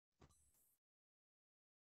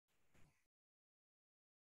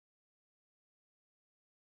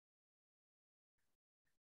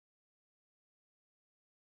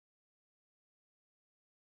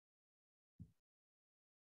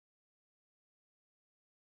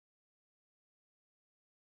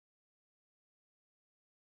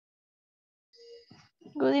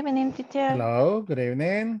Good evening, teacher. Hello, good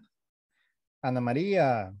evening. Ana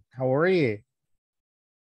Maria, how are you?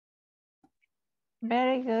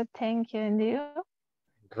 Very good, thank you. And you?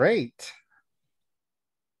 Great.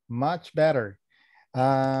 Much better.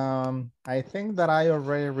 I think that I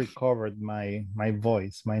already recovered my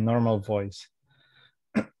voice, my normal voice.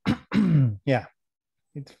 Yeah,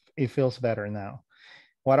 it feels better now.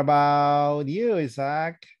 What about you,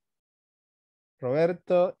 Isaac,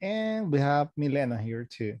 Roberto, and we have Milena here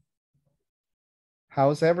too.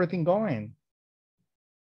 How's everything going?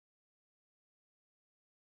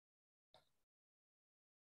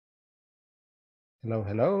 Hello,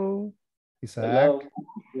 hello, Isaac.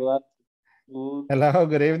 Hello. Good, Hello,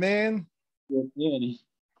 good evening. good evening.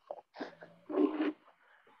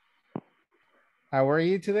 How are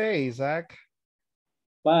you today, Isaac?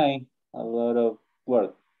 Fine. A lot of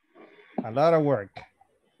work. A lot of work.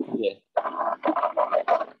 Yeah.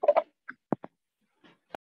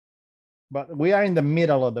 But we are in the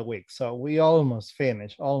middle of the week, so we almost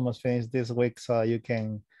finished this week, so you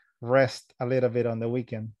can rest a little bit on the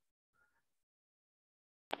weekend.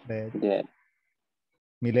 But Yeah.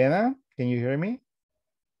 Milena, can you hear me?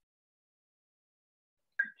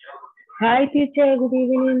 Hi, teacher. Good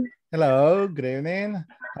evening. Hello, good evening.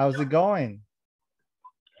 How's it going?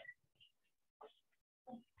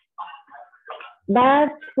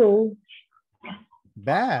 That's cool.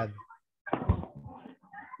 Bad.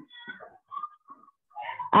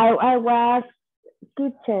 I was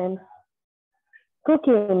cooking. I was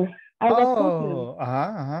cooking,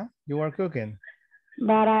 Oh, you are cooking.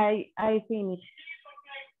 but I finished.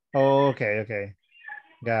 Okay.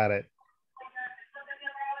 Got it.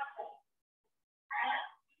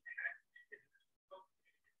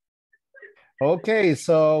 Okay,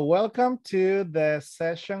 so welcome to the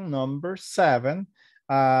session number 7.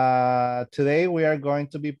 Today we are going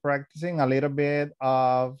to be practicing a little bit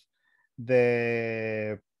of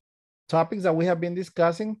the topics that we have been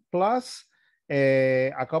discussing, plus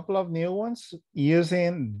a couple of new ones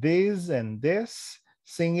using this and this,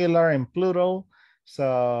 singular and plural.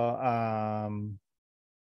 So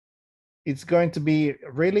it's going to be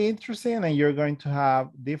really interesting, and you're going to have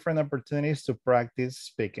different opportunities to practice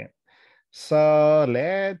speaking. So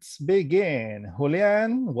let's begin.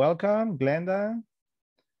 Julian, welcome. Glenda,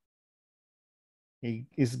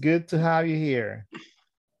 it's good to have you here.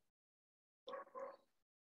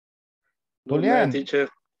 Good night, Julian, teacher.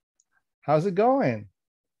 how's it going?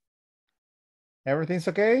 Everything's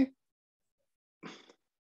okay?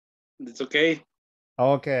 It's okay.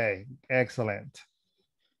 Okay, excellent.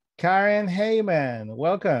 Karen Heyman,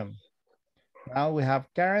 welcome. Now we have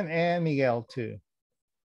Karen and Miguel too.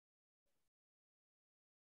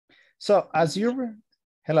 So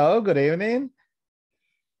hello, good evening.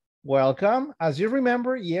 Welcome. As you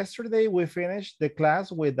remember, yesterday we finished the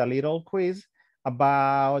class with a little quiz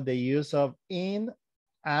about the use of in,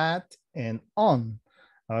 at, and on,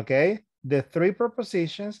 okay? The three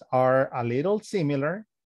prepositions are a little similar,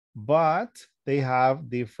 but they have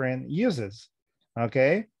different uses,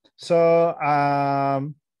 okay? So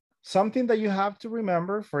something that you have to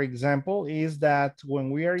remember, for example, is that when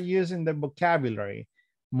we are using the vocabulary,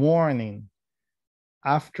 morning,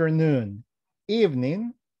 afternoon,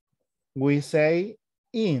 evening, we say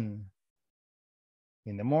in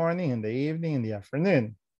the morning, in the evening, in the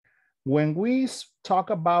afternoon. When we talk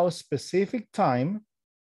about specific time,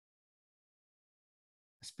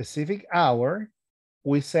 specific hour,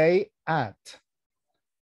 we say at.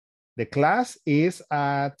 The class is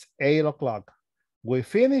at 8 o'clock. We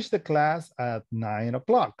finish the class at 9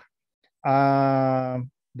 o'clock.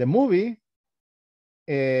 The movie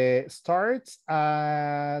starts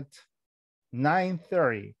at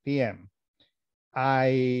 9:30 p.m.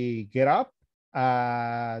 I get up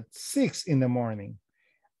at 6 in the morning.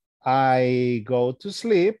 I go to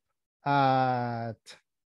sleep at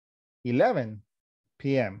 11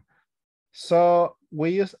 p.m. So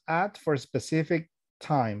we use at for specific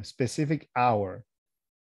time, specific hour.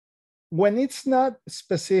 When it's not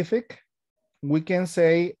specific, we can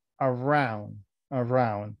say around.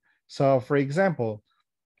 So for example,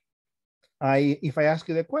 if I ask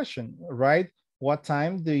you the question, right? What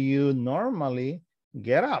time do you normally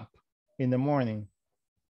get up in the morning?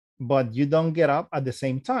 But you don't get up at the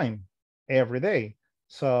same time every day.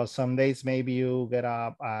 So some days maybe you get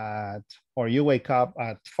up or you wake up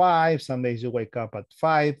at 5, some days you wake up at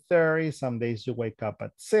 5:30, some days you wake up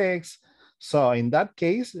at 6. So in that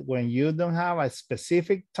case, when you don't have a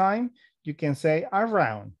specific time, you can say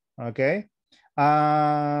around, okay?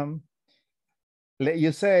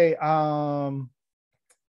 You say,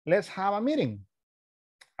 let's have a meeting.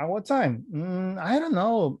 At what time? I don't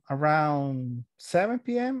know, around 7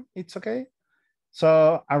 p.m. It's okay.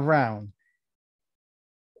 So around.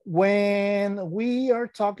 When we are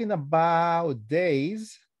talking about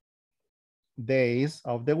days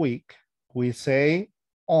of the week, we say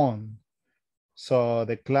on. So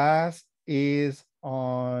the class is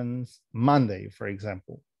on Monday, for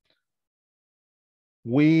example.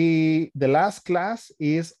 The last class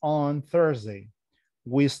is on Thursday.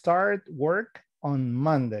 We start work on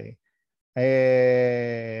Monday. We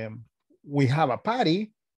have a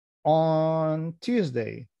party on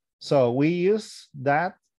Tuesday. So we use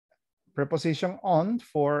that preposition on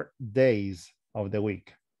for days of the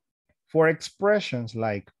week. For expressions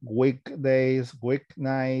like weekdays,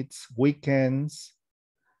 weeknights, weekends,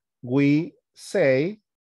 we say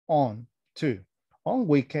on too. On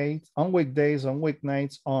weekdays, on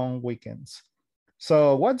weeknights, on weekends.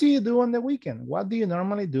 So what do you do on the weekend? What do you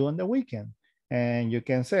normally do on the weekend? And you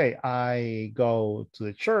can say, I go to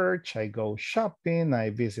the church, I go shopping, I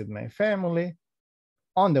visit my family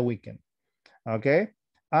on the weekend, okay?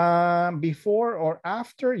 Before or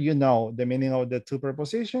after, you know the meaning of the two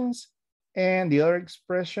prepositions. And the other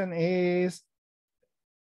expression is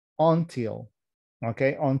until,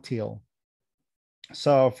 okay, until.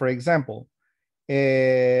 So for example,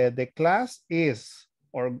 the class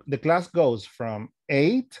goes from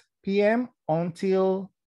 8 p.m. until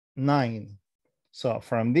 9. So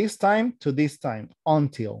from this time to this time,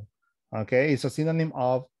 until, okay, it's a synonym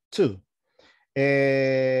of to.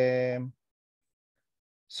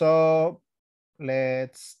 So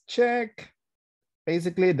let's check.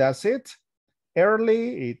 Basically, that's it.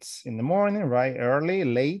 Early, it's in the morning, right? Early,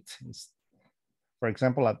 late, is, for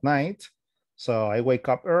example, at night. So I wake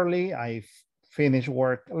up early, I finish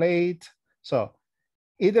work late. So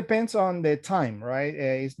it depends on the time, right?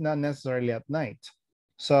 It's not necessarily at night.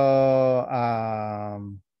 So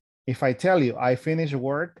if I tell you I finish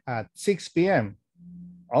work at 6 p.m.,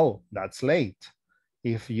 oh, that's late.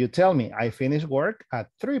 If you tell me I finish work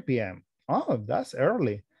at 3 p.m., oh, that's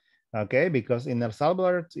early. Okay, because in El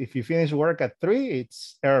Salvador, if you finish work at 3,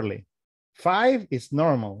 it's early. 5 is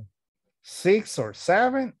normal. 6 or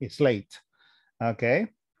 7 is late. Okay.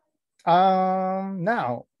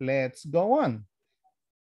 Now let's go on.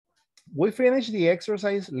 We finished the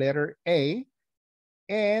exercise letter A,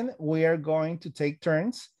 and we are going to take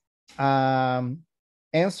turns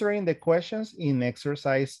answering the questions in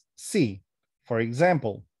exercise C. For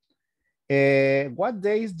example, what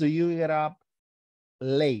days do you get up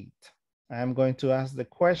late? I'm going to ask the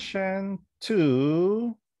question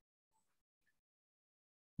to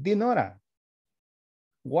Dinora.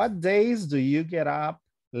 What days do you get up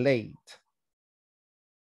late?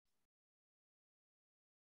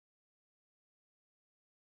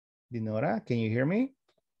 Dinora, can you hear me?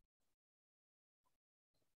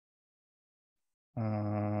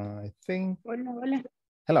 I think. Hola, hola.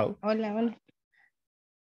 Hello. Hola, hola.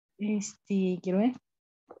 Quiero ver.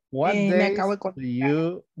 What Me days acabo de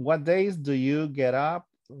conectar. what days do you get up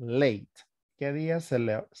late? ¿Qué día se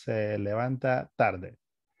levanta tarde?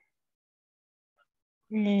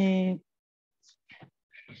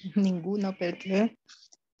 Ninguno, pero quiero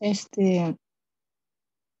ver.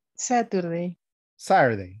 Saturday.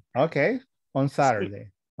 Saturday. Okay. On Saturday.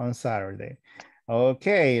 Sí. On Saturday.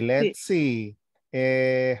 Okay, let's see.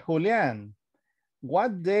 Julian,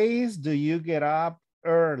 what days do you get up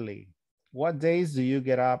early? What days do you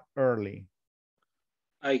get up early?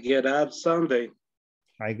 I get up Sunday.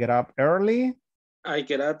 I get up early. I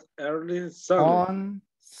get up early Sunday. On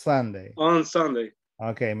Sunday. On Sunday.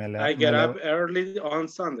 Okay, I get up early on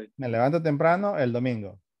Sunday. Me levanto temprano el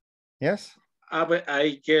domingo. Yes? But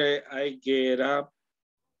I get up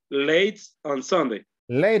late on Sunday.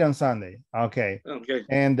 Late on Sunday. Okay. Okay.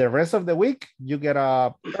 And the rest of the week, you get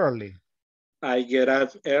up early. I get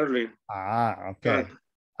up early. Ah, okay.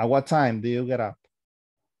 At what time do you get up?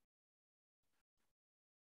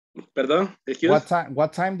 Perdón, excuse?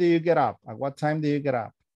 What time do you get up? At what time do you get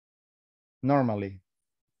up? Normally.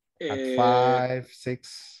 At 5,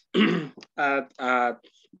 6? At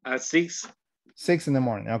 6. 6 in the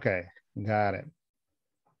morning. Okay. Got it.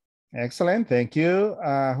 Excellent. Thank you,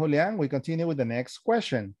 Julian. We continue with the next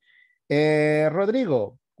question.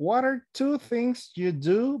 Rodrigo, what are 2 things you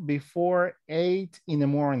do before 8 in the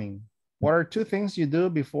morning? What are 2 things you do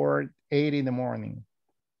before 8 in the morning?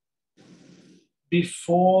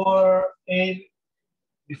 Before 8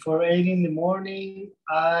 in the morning,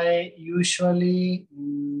 I usually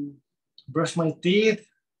brush my teeth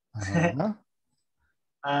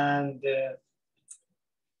and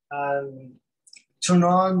turn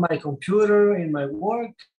on my computer in my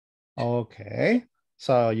work. Okay.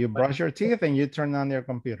 So you brush your teeth and you turn on your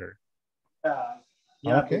computer.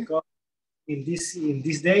 Yeah, Okay. because in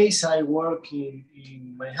these days I work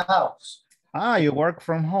in my house. Ah, you work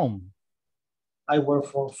from home. I work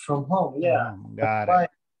from home, yeah. Got That's it.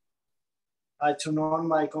 why I turn on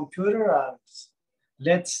my computer and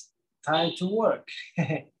let's time to work.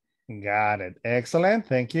 Got it. Excellent.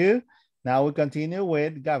 Thank you. Now we continue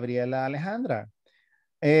with Gabriela Alejandra.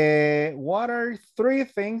 What are 3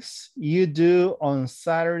 things you do on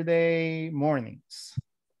Saturday mornings?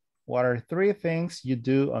 What are 3 things you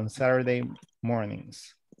do on Saturday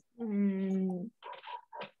mornings?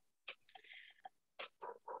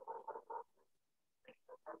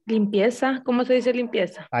 Limpieza. ¿Cómo se dice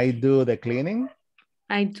limpieza? I do the cleaning.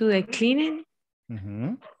 I do the cleaning.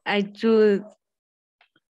 Mm-hmm. I do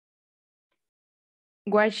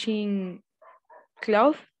washing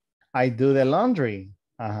clothes. I do the laundry.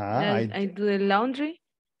 I do the laundry.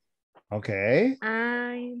 Okay.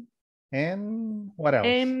 And what else?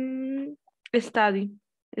 Study.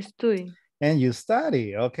 And you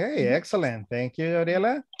study. Okay, excellent. Thank you,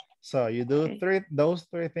 Gabriela. So you do those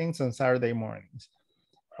three things on Saturday mornings.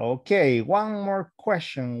 Okay, one more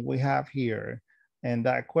question we have here. And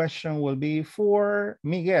that question will be for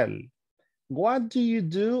Miguel. What do you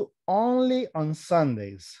do only on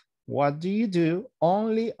Sundays? What do you do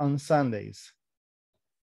only on Sundays?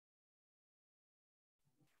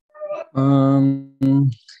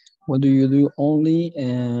 What do you do only?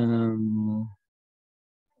 Quiero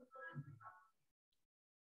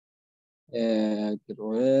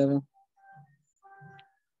ver.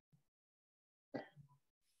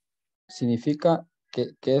 Significa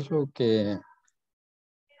que es lo que...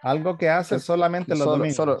 Algo que hace solamente los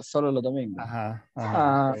domingos. Solo los domingos.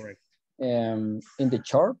 Ajá, correct. In the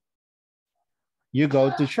church. You go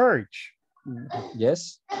to church.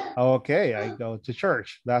 Yes. Okay, I go to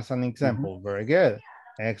church. That's an example. Very good.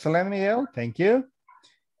 Excellent, Miguel. Thank you.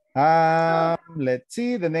 Let's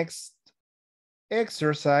see, the next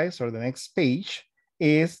exercise or the next page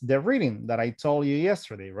is the reading that I told you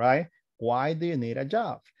yesterday, right? Why do you need a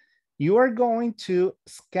job? You are going to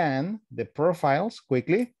scan the profiles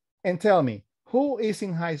quickly and tell me who is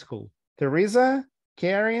in high school, Teresa,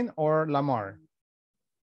 Karen, or Lamar?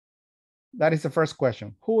 That is the first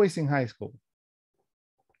question. Who is in high school?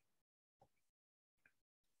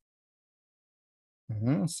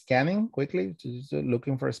 Scanning quickly, just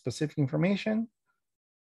looking for specific information.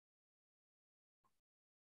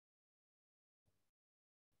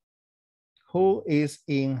 Who is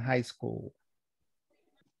in high school?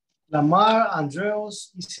 Lamar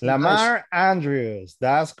Andrews is in Lamar Andrews,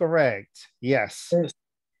 that's correct. Yes.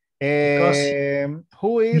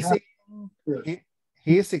 Who is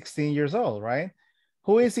he is 16 years old, right?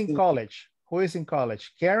 Who is in college? Who is in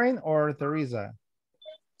college? Karen or Teresa?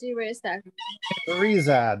 Teresa.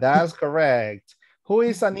 Teresa, that's correct. Who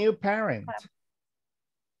is a new parent?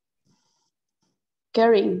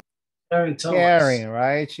 Karen. Karen,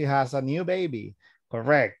 right? She has a new baby.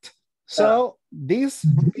 Correct. So these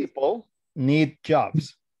people need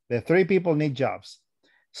jobs. The 3 people need jobs.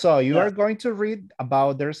 So you are going to read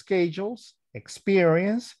about their schedules,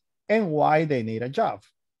 experience, and why they need a job.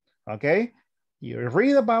 Okay? You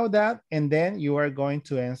read about that, and then you are going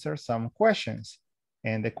to answer some questions.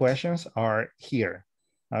 And the questions are here.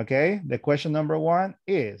 Okay? The question number 1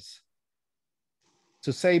 is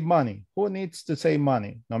to save money. Who needs to save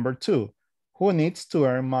money? Number 2, who needs to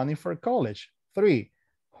earn money for college? 3,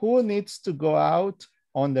 who needs to go out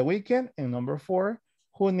on the weekend? And number 4,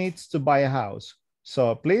 who needs to buy a house?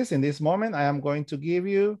 So please, in this moment, I am going to give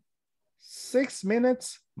you 6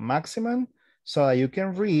 minutes maximum so that you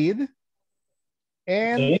can read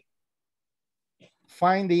and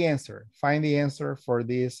find the answer. Find the answer for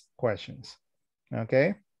these questions.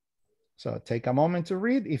 Okay? So take a moment to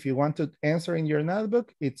read. If you want to answer in your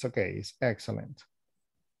notebook, it's okay. It's excellent.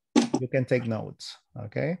 You can take notes.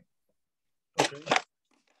 Okay?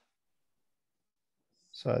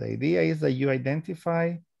 So the idea is that you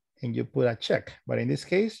identify and you put a check. But in this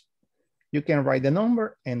case, you can write the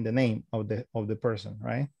number and the name of the person,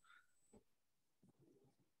 right?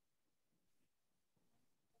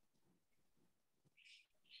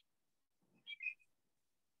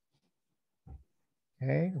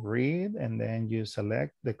 Okay, read, and then you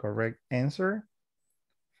select the correct answer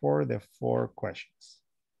for the 4 questions.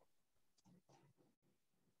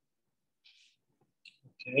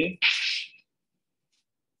 Okay.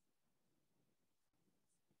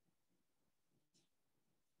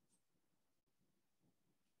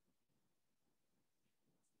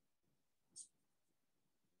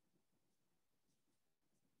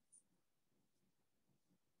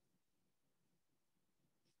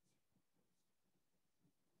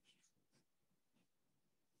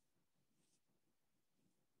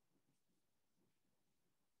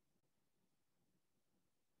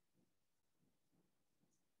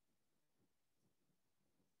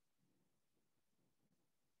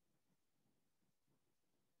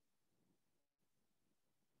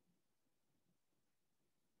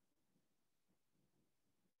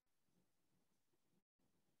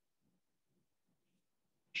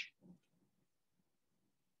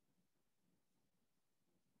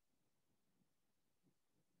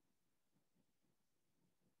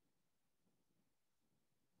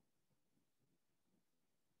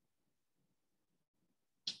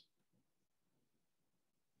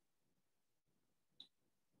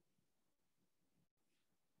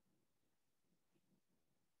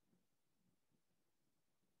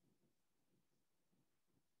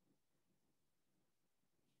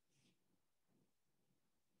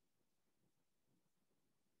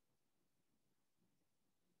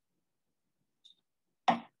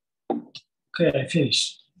 Okay, I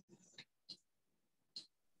finished.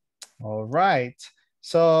 All right.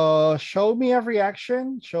 So show me a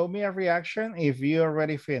reaction. Show me a reaction if you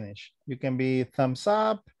already finished. You can be thumbs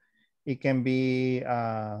up. It can be,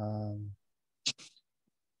 I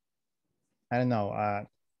don't know,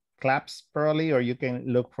 claps probably, or you can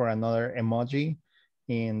look for another emoji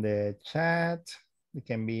in the chat. It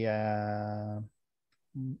can be a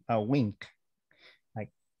wink. Like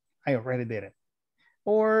I already did it.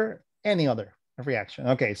 Or any other reaction.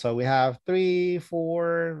 Okay, so we have 3,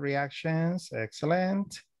 4 reactions.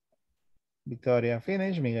 Excellent. Victoria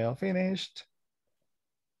finished. Miguel finished.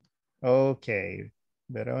 Okay.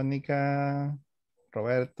 Veronica,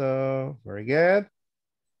 Roberto, very good.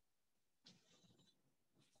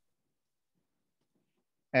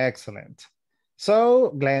 Excellent.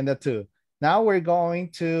 So Glenda too. Now we're going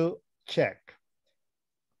to check.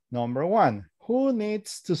 Number 1, who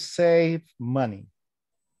needs to save money?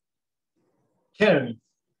 Karen.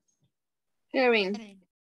 Karen.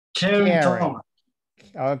 Karen Thomas.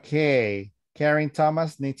 Okay. Karen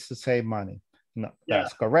Thomas needs to save money. No, Yeah.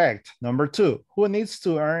 that's correct. Number 2, who needs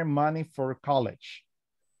to earn money for college?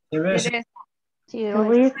 Teresa.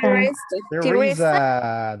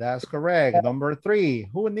 Teresa, that's correct. Number 3,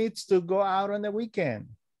 who needs to go out on the weekend?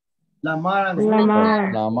 Lamar.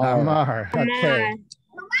 Lamar. Okay.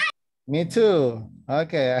 Me too.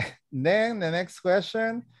 Okay. Then the next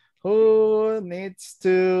question, who needs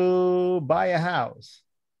to buy a house?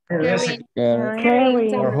 Karen.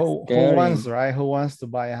 Or who wants, right? Who wants to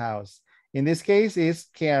buy a house? In this case, it's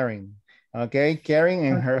Karen. Okay, Karen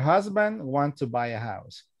and her husband want to buy a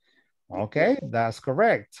house. Okay, that's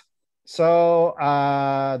correct. So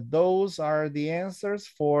those are the answers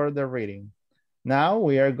for the reading. Now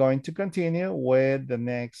we are going to continue with the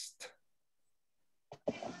next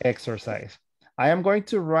exercise. I am going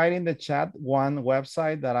to write in the chat one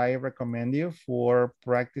website that I recommend you for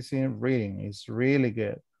practicing reading. It's really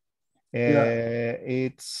good.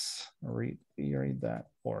 It's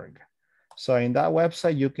readtheory.org. So in that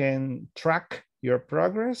website, you can track your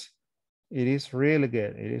progress. It is really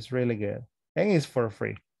good. It is really good. And it's for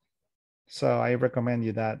free. So I recommend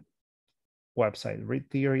you that website,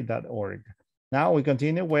 readtheory.org. Now we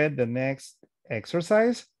continue with the next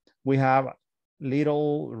exercise. We have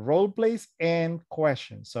little role plays and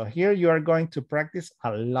questions. So here you are going to practice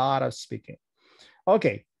a lot of speaking.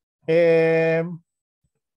 Okay. The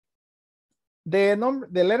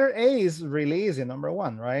letter A is really easy, number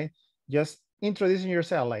 1, right? Just introducing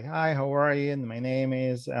yourself, like, hi, how are you? And my name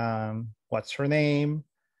is, what's your name?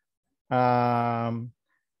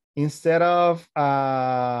 Instead of,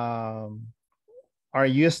 are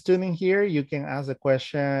you a student here? You can ask the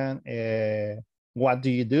question, what do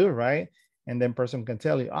you do, right? And then person can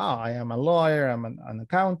tell you, oh, I am a lawyer, I'm an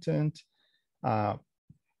accountant, I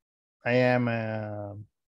am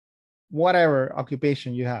whatever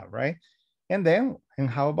occupation you have, right? And then, and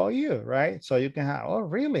how about you, right? So you can have, oh,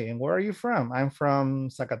 really? And where are you from? I'm from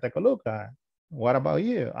Zacatecoluca. What about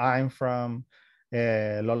you? I'm from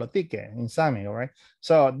Lolotique in Sami, all right?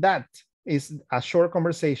 So that is a short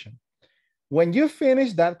conversation. When you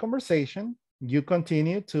finish that conversation, you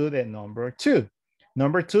continue to the number 2.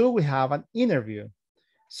 Number 2, we have an interview.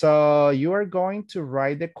 So you are going to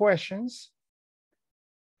write the questions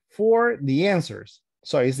for the answers.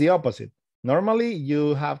 So it's the opposite. Normally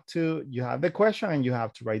you have the question and you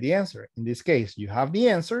have to write the answer. In this case, you have the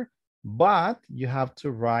answer, but you have to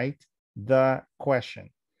write the question.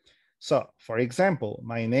 So for example,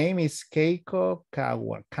 my name is Keiko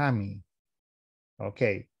Kawakami.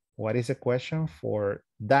 Okay, what is the question for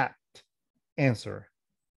that answer?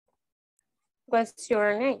 What's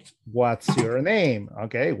your name? What's your name?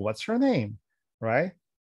 Okay, what's your name, right?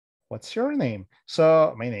 What's your name?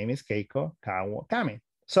 So my name is Keiko Kawakami.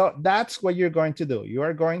 So that's what you're going to do. You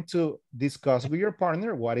are going to discuss with your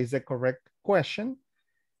partner what is the correct question,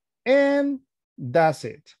 and that's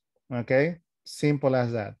it. Okay, simple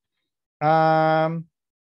as that.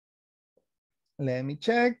 Let me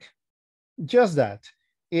check. Just that.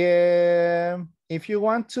 If you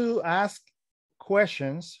want to ask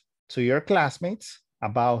questions to your classmates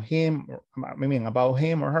about him, about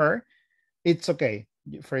him or her, it's okay.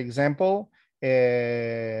 For example,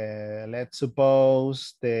 let's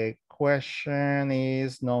suppose the question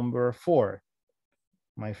is number 4.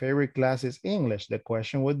 My favorite class is English. The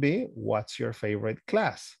question would be, what's your favorite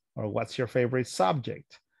class? Or what's your favorite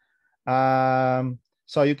subject?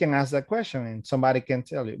 So you can ask that question and somebody can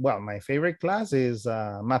tell you, well, my favorite class is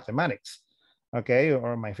mathematics. Okay,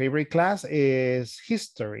 or my favorite class is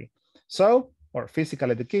history. So, or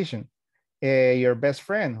physical education. Your best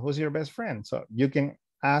friend, who's your best friend? So you can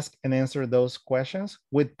ask and answer those questions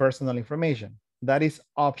with personal information. That is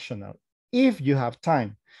optional if you have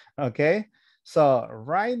time, okay? So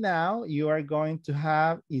right now you are going to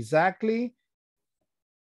have exactly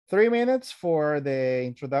 3 minutes for the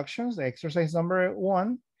introductions, exercise number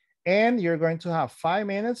 1, and you're going to have 5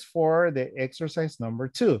 minutes for the exercise number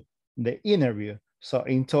 2, the interview. So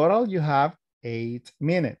in total, you have 8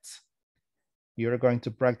 minutes. You're going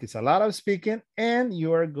to practice a lot of speaking, and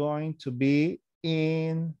you are going to be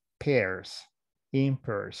in pairs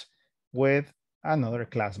with another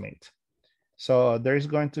classmate. So there's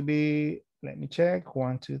going to be, let me check,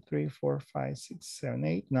 1, 2, 3, 4, 5, 6, 7,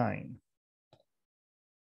 8, 9.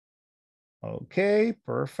 Okay,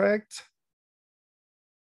 perfect.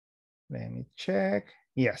 Let me check.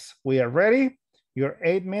 Yes, we are ready. Your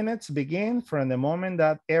 8 minutes begin from the moment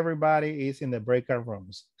that everybody is in the breakout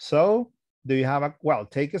rooms. So do you have a, well,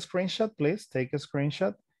 take a screenshot, please. Take a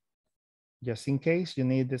screenshot just in case you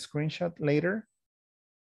need the screenshot later.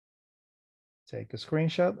 Take a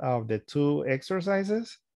screenshot of the 2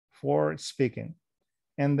 exercises for speaking.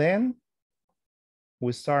 And then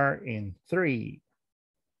we start in 3,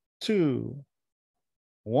 2,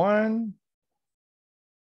 1.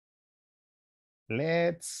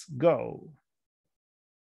 Let's go.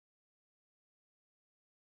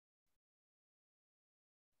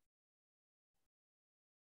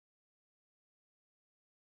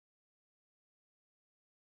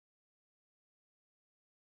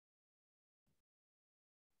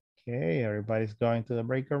 Okay, everybody's going to the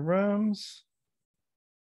breakout rooms.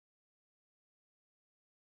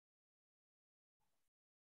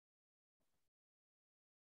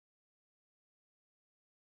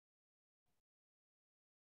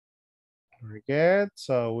 Very good.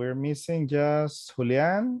 So we're missing just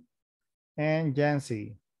Julian and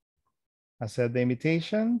Jancy. Accept the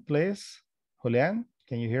invitation, please. Julian,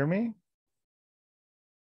 can you hear me?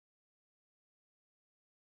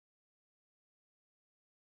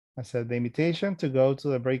 Accept the invitation to go to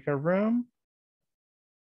the breakout room.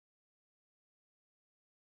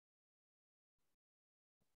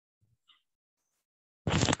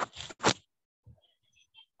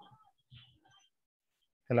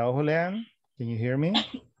 Hello, Julian. Can you hear me?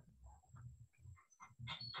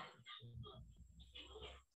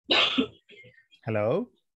 Hello?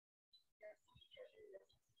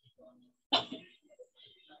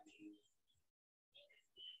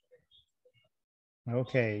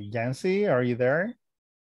 Okay, Jancy, are you there?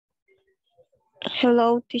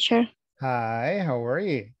 Hello, teacher. Hi, how are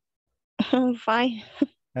you? I'm fine.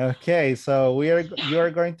 Okay, so you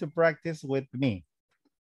are going to practice with me.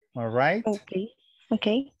 All right? Okay.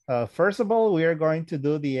 Okay. First of all, we are going to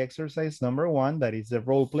do the exercise number 1, that is the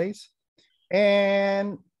role plays.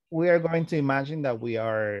 And we are going to imagine that we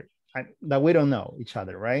don't know each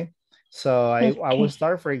other, right? So I will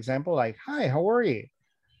start, for example, like, hi, how are you?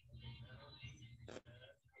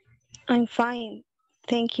 I'm fine.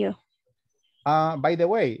 Thank you. By the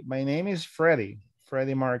way, my name is Freddy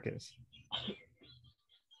Marquez.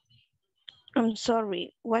 I'm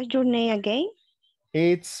sorry. What's your name again?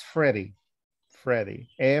 It's Freddy,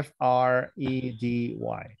 F-R-E-D-Y.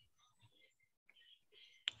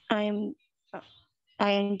 I am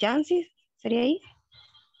Jancy. ¿Sería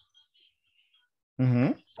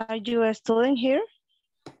ahí? Are you a student here?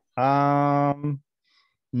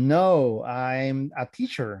 No, I'm a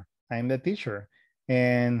teacher. I'm the teacher.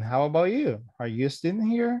 And how about you? Are you a student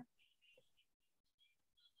here?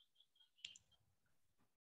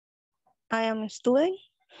 I am a student.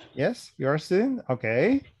 Yes, you're a student?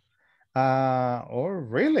 Okay. Oh,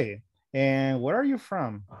 really? And where are you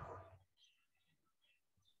from?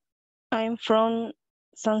 I'm from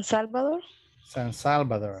San Salvador. San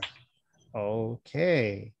Salvador.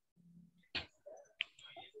 Okay.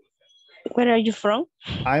 Where are you from?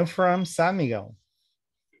 I'm from San Miguel.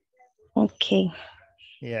 Okay.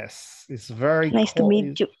 Yes, it's very nice cool. to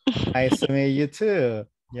meet you. Nice to meet you too,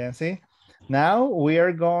 Jancy. Now we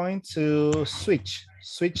are going to switch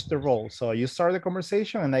the role. So you start the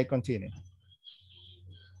conversation and I continue.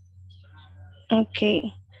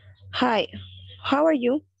 Okay. Hi, how are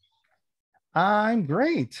you? I'm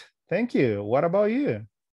great. Thank you. What about you?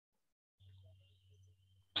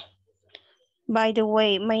 By the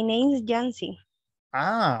way, my name is Jancy.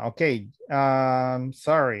 Ah, okay.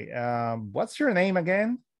 Sorry. What's your name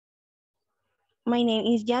again? My name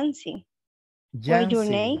is Jancy. Jancy. What's your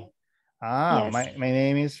name? Ah, yes. my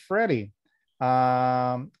name is Freddy.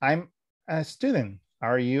 I'm a student.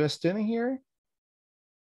 Are you a student here?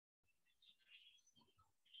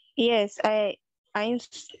 Yes, I'm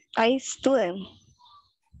student.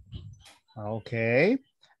 Okay.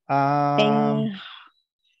 And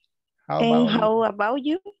How about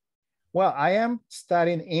you? Well, I am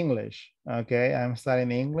studying English. Okay, I'm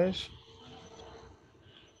studying English.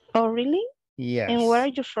 Oh, really? Yes. And where are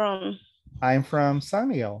you from? I'm from San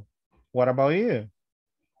Miguel. What about you?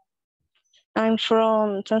 I'm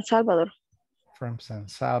from San Salvador. From San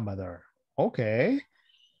Salvador. Okay,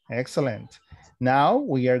 excellent. Now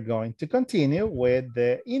we are going to continue with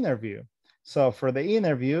the interview. So for the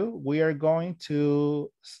interview, we are going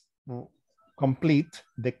to complete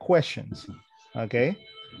the questions, okay?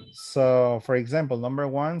 So for example, number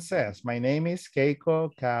 1 says, my name is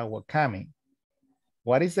Keiko Kawakami.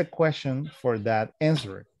 What is the question for that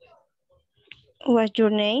answer? What's your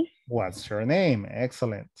name? What's your name?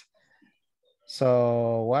 Excellent.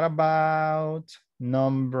 So what about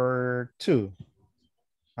number 2?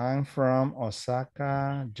 I'm from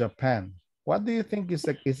Osaka, Japan. What do you think is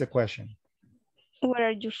the question? Where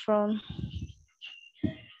are you from?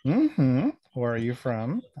 Where are you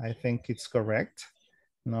from? I think it's correct.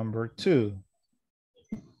 Number 2.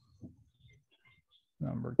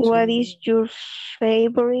 Number 2. What is your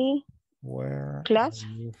favorite class?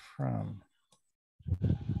 Where are you from?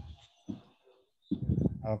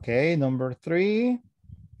 Okay, number 3.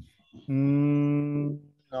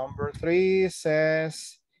 Number 3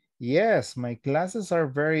 says, yes, my classes are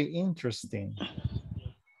very interesting.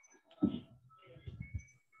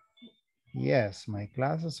 Yes, my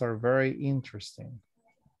classes are very interesting.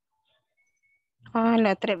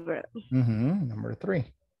 La 3. Number 3.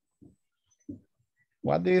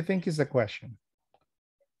 What do you think is the question?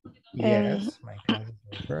 Yes, my classes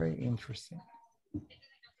are very interesting.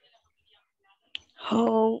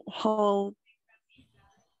 How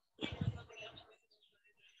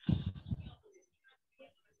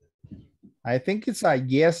I think it's a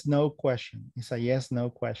yes, no question. It's a yes, no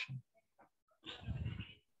question.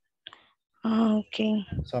 Okay.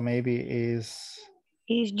 So maybe is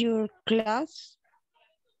your class?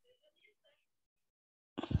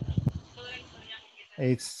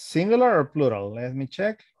 It's singular or plural? Let me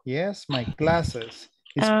check. Yes, my classes.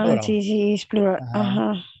 It's plural. Sí, it's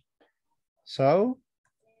plural. So?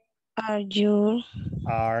 Are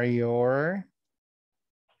your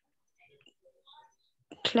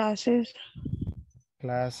classes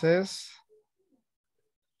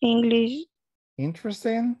English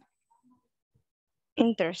interesting?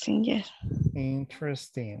 Interesting, yes.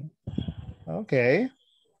 Interesting. Okay.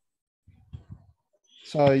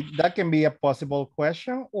 So that can be a possible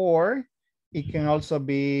question, or it can also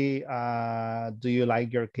be, do you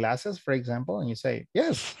like your classes, for example? And you say,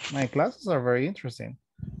 yes, my classes are very interesting.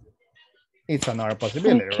 It's another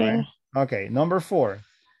possibility, right? Okay, number 4.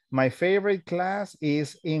 My favorite class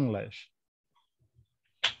is English.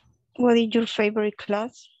 What is your favorite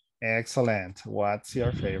class? Excellent. What's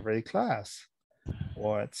your favorite class?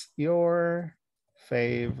 What's your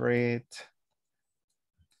favorite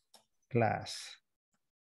class?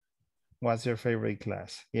 What's your favorite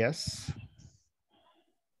class? Yes.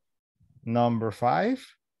 Number 5.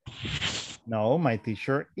 No, my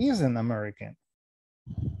teacher isn't American.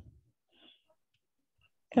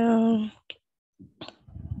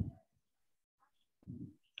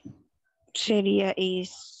 Sería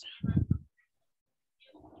is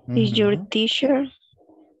your teacher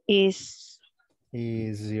is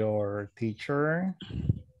your teacher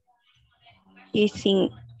is in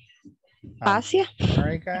Asia?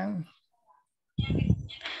 American?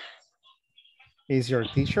 Is your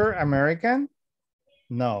teacher American?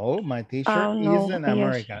 No, my teacher isn't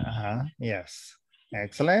American. Yes.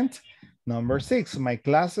 Excellent. Number 6, my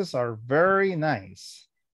classes are very nice.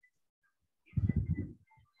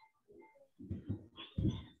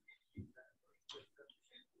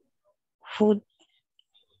 Who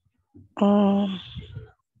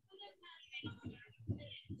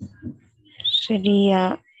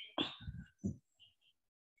sería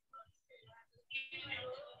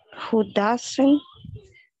who doesn't?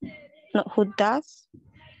 No, who does?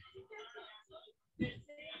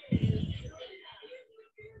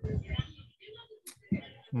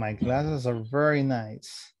 My classes are very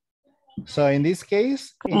nice. So in this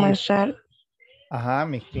case, mis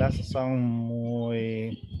clases son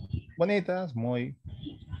muy bonitas, muy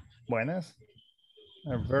buenas.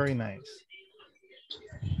 They're very nice.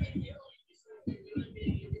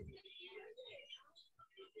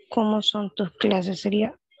 ¿Cómo son tus clases?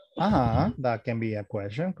 Sería. That can be a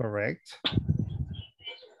question, correct.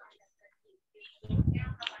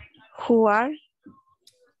 Who are?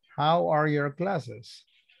 How are your classes?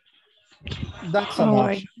 That's an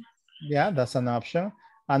option. Yeah, that's an option.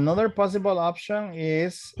 Another possible option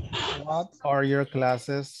is, what are your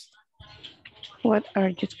classes? What are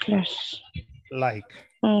your classes? Like.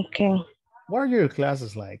 Okay. What are your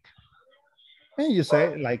classes like? And you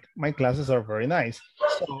say, like, my classes are very nice.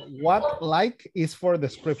 So what like is for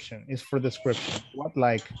description, What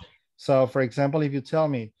like? So for example, if you tell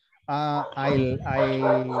me,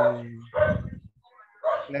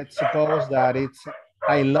 let's suppose that it's,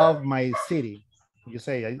 I love my city. You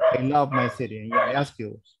say, I love my city. And I ask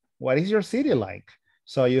you, what is your city like?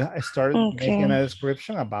 So you start making a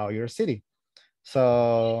description about your city.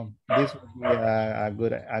 So this would be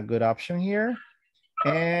a good option here.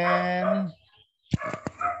 And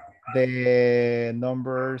the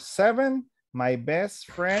number 7, my best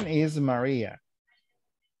friend is Maria.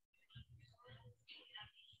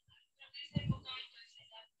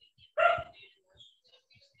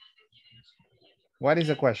 What is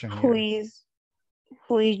the question here?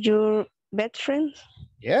 Who is your best friend?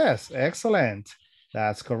 Yes, excellent.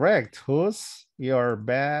 That's correct. Who's your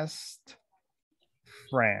best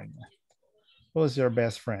friend? Who's your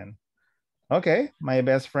best friend? Okay, my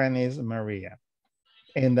best friend is Maria.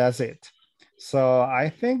 And that's it. So I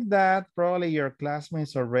think that probably your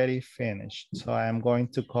classmates already finished. So I'm going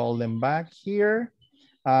to call them back here.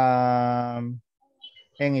 And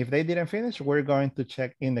if they didn't finish, we're going to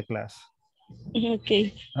check in the class.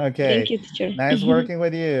 Okay. Okay. Thank you, teacher. Nice working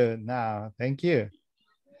with you. Now, thank you.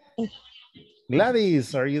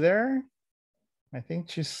 Gladys, are you there? I think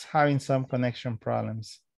she's having some connection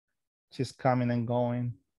problems. She's coming and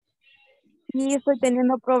going. Sí, estoy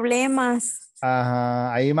teniendo problemas.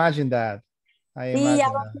 I imagine that. Sí,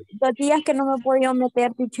 ya 2 días que no me he podido meter,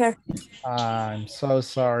 teacher. I'm so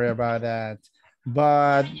sorry about that.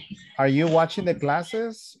 But are you watching the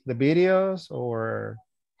classes, the videos, or?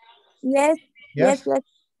 Yes.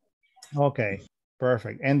 Okay,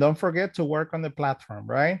 perfect. And don't forget to work on the platform,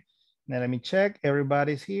 right? Now let me check.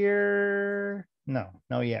 Everybody's here. No,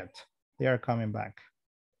 not yet. They are coming back.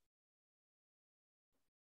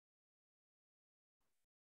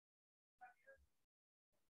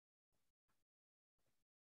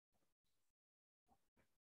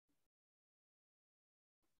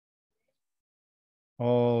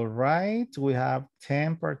 All right, we have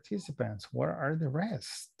 10 participants. Where are the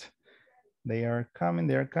rest? They are coming,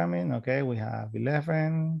 they're coming. Okay, we have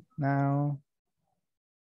 11 now.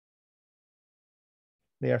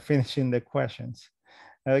 They are finishing the questions.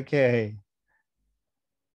 Okay.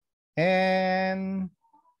 And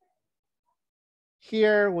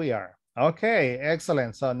here we are. Okay,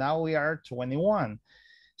 excellent. So now we are 21.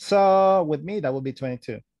 So with me, that would be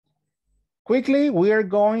 22. Quickly, we are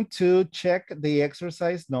going to check the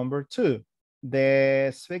exercise number 2,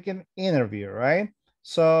 the speaking interview, right?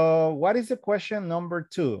 So what is the question number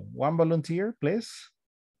 2? One volunteer, please.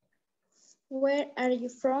 Where are you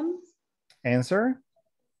from? Answer.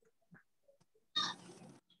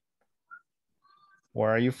 Where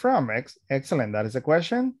are you from? Excellent, that is the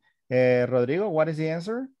question. Rodrigo, what is the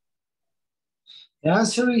answer? The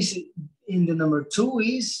answer is in the number 2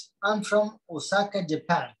 is, I'm from Osaka,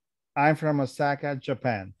 Japan. I'm from Osaka,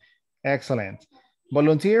 Japan. Excellent.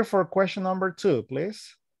 Volunteer for question number 2,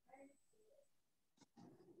 please.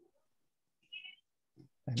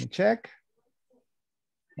 Let me check.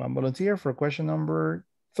 One volunteer for question number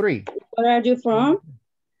 3. Where are you from?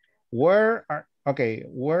 Where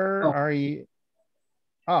are you?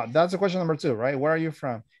 Oh, that's the question number 2, right? Where are you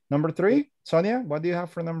from? Number 3, Sonia, what do you have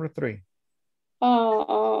for number 3?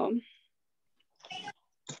 No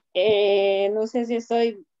sé si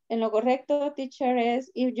estoy en lo correcto, teacher,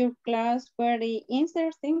 is if your class very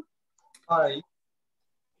interesting. All right.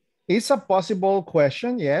 It's a possible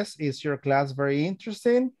question, yes. Is your class very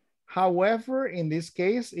interesting? However, in this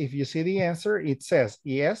case, if you see the answer, it says,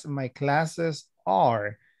 yes, my classes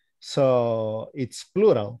are. So it's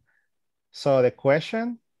plural. So the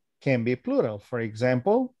question can be plural. For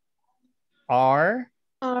example, are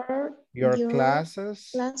your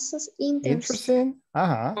classes interesting?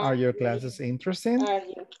 Are your classes interesting?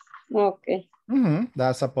 Okay.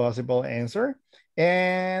 That's a possible answer.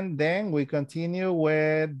 And then we continue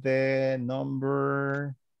with the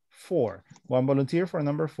number 4. One volunteer for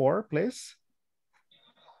number 4, please.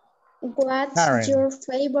 What's your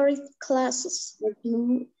favorite classes?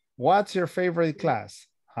 What's your favorite class?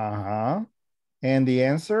 And the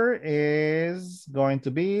answer is going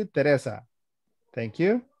to be Teresa. Thank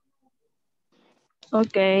you.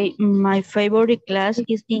 Okay, my favorite class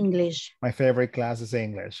is English. My favorite class is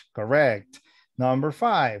English. Correct. Number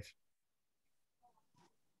 5.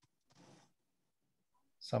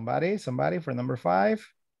 Somebody for number 5.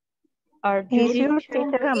 Is your teacher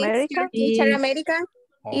American? Is your teacher American?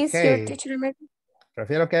 Okay. Is your teacher American?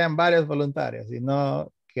 Prefiero que hayan varios voluntarios y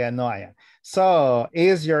no que no haya. So,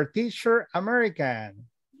 is your teacher American?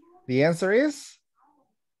 The answer is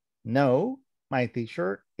no. My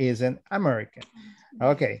teacher isn't American.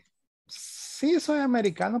 Okay. Sí soy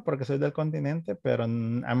americano porque soy del continente, pero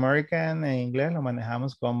American en inglés lo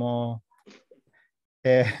manejamos como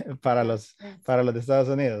para los de Estados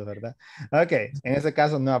Unidos, ¿verdad? Ok, en ese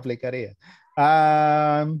caso no aplicaría.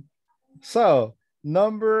 So,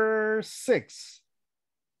 number 6.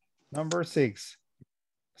 Number 6.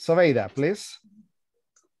 Sobeida, please.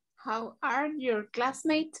 How are your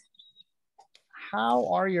classmates?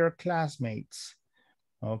 How are your classmates?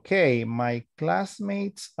 Okay, my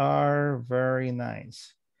classmates are very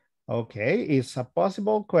nice. Okay, it's a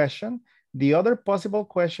possible question. The other possible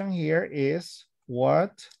question here is,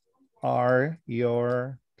 what are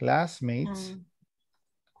your classmates?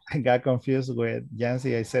 I got confused with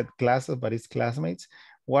Yancy. I said classes, but it's classmates.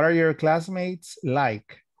 What are your classmates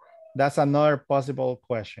like? That's another possible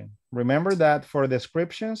question. Remember that for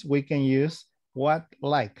descriptions, we can use what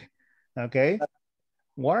like, okay?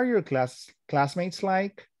 What are your classmates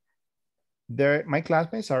like? My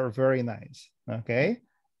classmates are very nice, okay?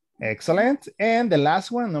 Excellent. And the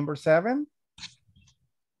last one, number 7.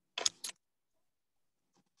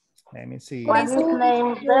 Let me see. What is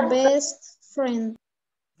your best friend?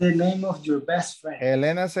 The name of your best friend.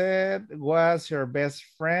 Elena said, what's your best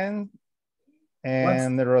friend?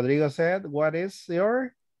 And Rodrigo said, what is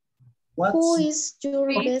your? Who is your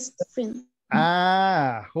best friend?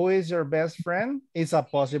 Who is your best friend? It's a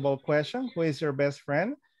possible question. Who is your best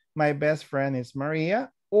friend? My best friend is Maria.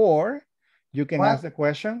 Or you can ask the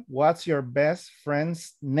question, what's your best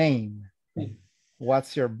friend's name?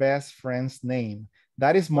 What's your best friend's name?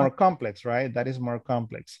 That is more complex, right? That is more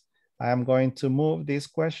complex. I'm going to move this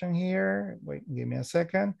question here. Wait, give me a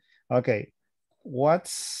second. Okay.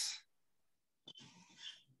 What's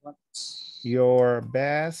your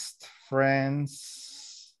best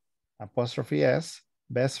friend's, apostrophe S,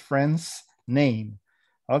 best friend's name?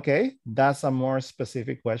 Okay, that's a more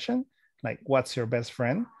specific question. Like, what's your best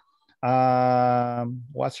friend?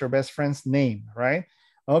 What's your best friend's name, right?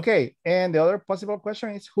 Okay, and the other possible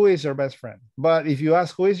question is, who is your best friend? But if you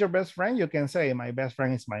ask who is your best friend, you can say, my best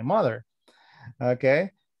friend is my mother,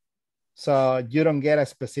 okay? So you don't get a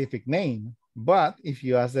specific name. But if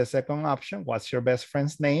you ask the second option, what's your best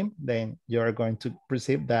friend's name? Then you're going to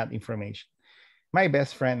receive that information. My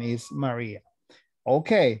best friend is Maria.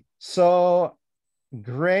 Okay, so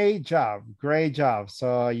great job, great job.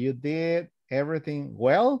 So you did everything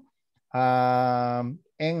well.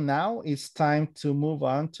 And now it's time to move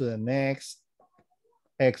on to the next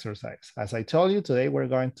exercise. As I told you, today we're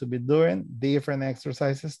going to be doing different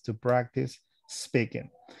exercises to practice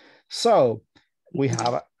speaking. So we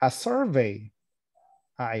have a survey.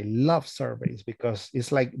 I love surveys because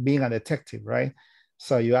it's like being a detective, right?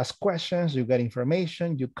 So you ask questions, you get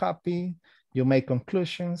information, you copy, you make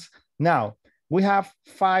conclusions. Now, we have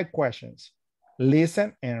 5 questions.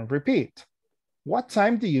 Listen and repeat. What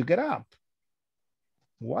time do you get up?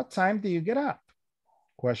 What time do you get up?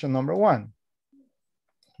 Question number 1.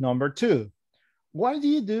 Number 2, what do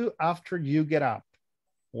you do after you get up?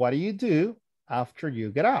 What do you do after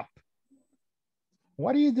you get up?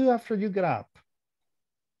 What do you do after you get up?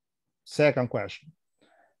 Second question.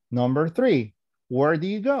 Number 3, where do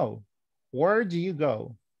you go? Where do you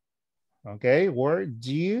go? Okay, where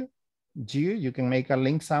do you can make a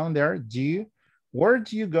link sound there. Where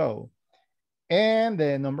do you go? And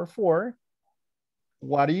then number 4,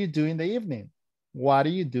 what do you do in the evening? What do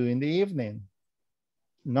you do in the evening?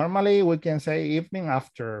 Normally we can say evening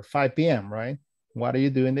after 5 p.m., right? What do you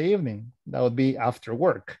do in the evening? That would be after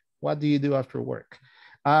work. What do you do after work?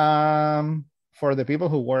 For the people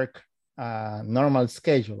who work normal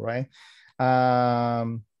schedule, right?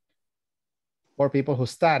 Or people who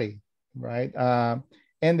study, right?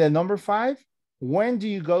 And then number 5, when do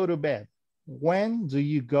you go to bed? When do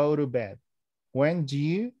you go to bed? When do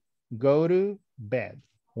you go to bed?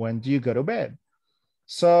 When do you go to bed?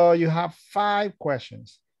 So you have 5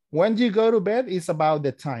 questions. When do you go to bed is about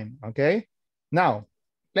the time, okay? Now,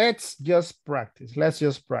 let's just practice. Let's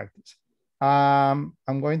just practice. I'm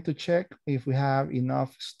going to check if we have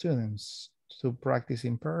enough students to practice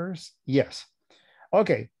in pairs. Yes.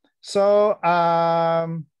 Okay, so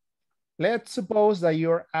let's suppose that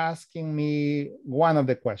you're asking me one of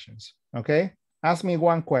the questions, okay? Ask me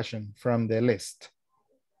one question from the list.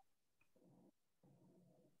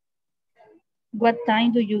 What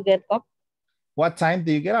time do you get up? What time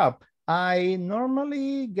do you get up? I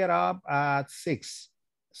normally get up at 6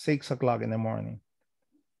 o'clock in the morning.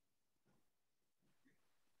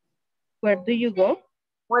 Where do you go?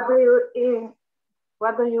 What do you eat?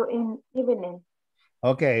 What do you in evening?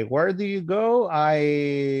 Okay, where do you go?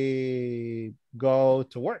 I go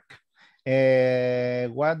to work.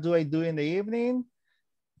 What do I do in the evening?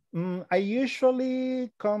 I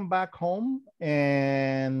usually come back home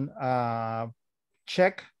and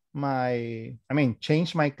change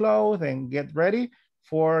my clothes and get ready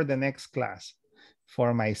for the next class,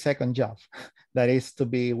 for my second job, that is to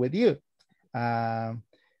be with you.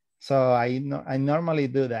 So I normally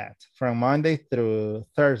do that from Monday through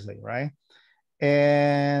Thursday, right?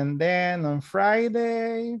 And then on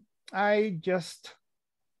Friday, I just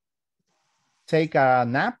take a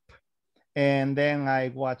nap, and then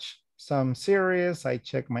I watch some series. I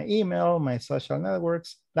check my email, my social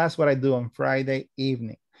networks. That's what I do on Friday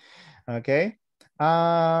evening. Okay.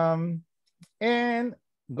 And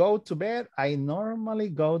go to bed. I normally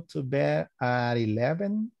go to bed at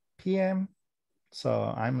 11 p.m.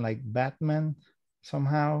 So I'm like Batman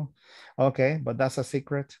somehow. Okay, but that's a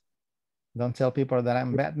secret. Don't tell people that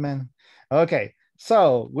I'm Batman. Okay,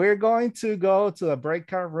 so we're going to go to the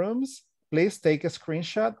breakout rooms. Please take a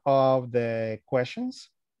screenshot of the questions.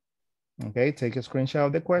 Okay, take a screenshot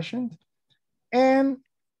of the questions. And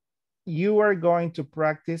you are going to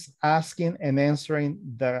practice asking and answering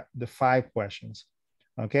the 5 questions.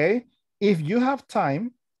 Okay, if you have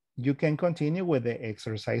time, you can continue with the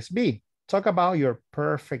exercise B. Talk about your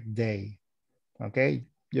perfect day. Okay,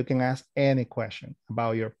 you can ask any question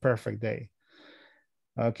about your perfect day.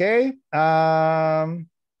 Okay,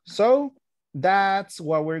 so that's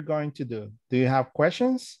what we're going to do. Do you have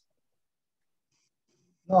questions?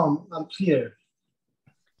 No, I'm clear.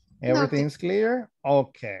 Everything's clear?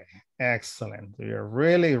 Okay, excellent. You're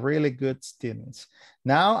really, really good students.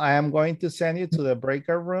 Now I am going to send you to the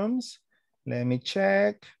breakout rooms. Let me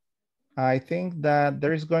check. I think that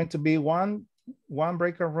there is going to be one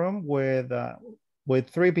breakout room with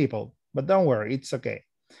 3 people, but don't worry, it's okay.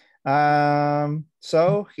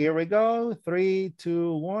 So here we go. 3,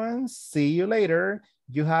 2, 1. See you later.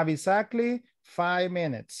 You have exactly 5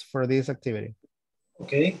 minutes for this activity.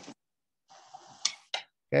 Okay.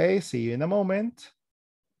 Okay, see you in a moment.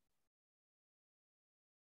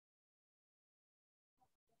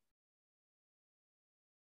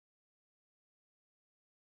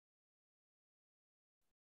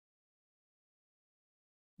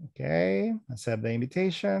 Okay, accept the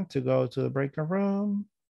invitation to go to the breakout room.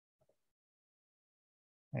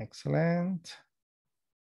 Excellent.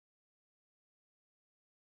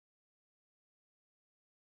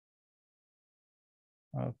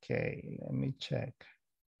 Okay, let me check.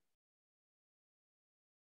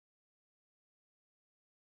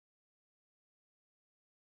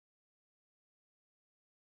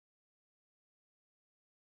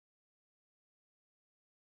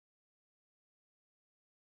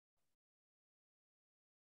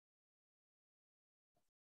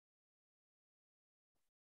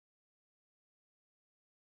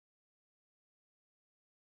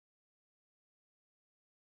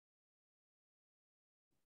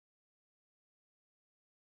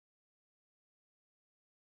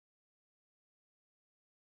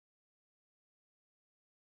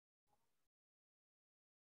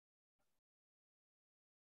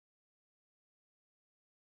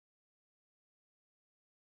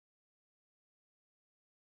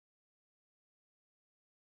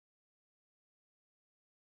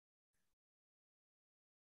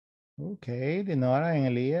 Okay, Dinora and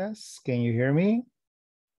Elias, can you hear me?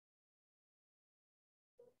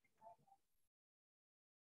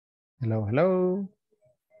 Hello, hello.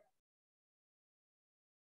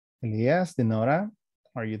 Elias, Dinora,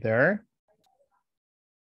 are you there?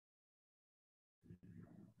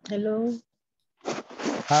 Hello.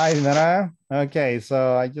 Hi, Dinora. Okay,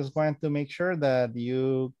 so I just want to make sure that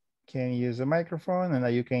you can use the microphone and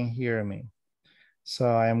that you can hear me. So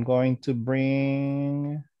I'm going to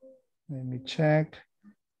bring, let me check.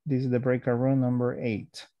 This is the breakout room number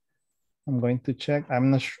 8. I'm going to check.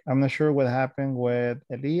 I'm not sure what happened with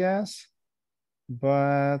Elias,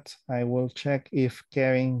 but I will check if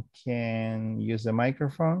Kevin can use the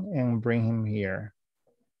microphone and bring him here.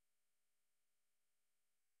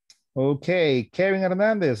 Okay, Kevin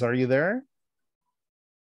Hernandez, are you there?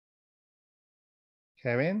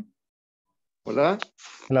 Kevin? Hola.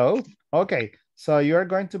 Hello. Okay, so you are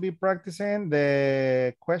going to be practicing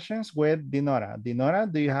the questions with Dinora. Dinora,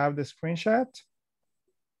 do you have the screenshot?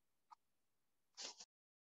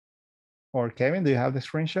 Or Kevin, do you have the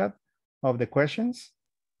screenshot of the questions?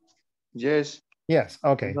 Yes. Yes,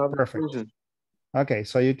 okay, perfect. Okay,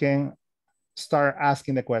 so you can start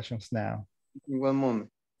asking the questions now. In 1 moment.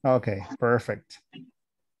 Okay, perfect.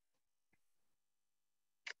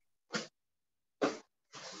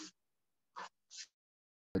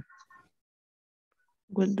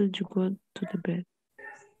 When did you go to the bed?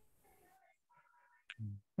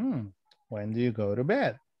 When do you go to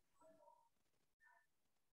bed?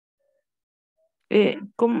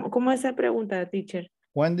 ¿Cómo esa pregunta, teacher?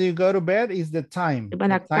 When do you go to bed is the time. A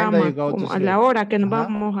la the time that cama, you go to a sleep. la hora que nos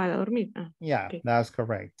vamos a dormir. Yeah, okay. That's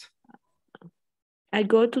correct. I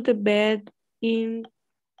go to the bed in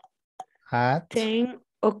at 10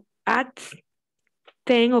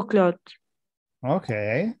 o'clock.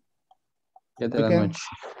 Okay. Siete de la noche.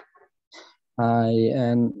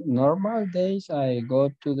 And normal days I go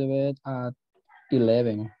to the bed at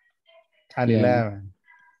 11. At PM. 11.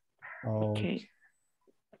 Okay.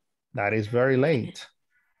 That is very late.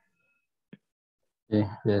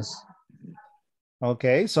 Yes.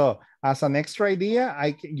 Okay, so as an extra idea,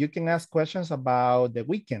 you can ask questions about the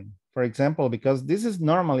weekend, for example, because this is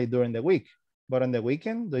normally during the week, but on the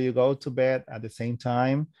weekend, do you go to bed at the same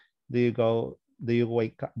time? Do you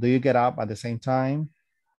wake up, do you get up at the same time?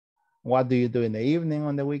 What do you do in the evening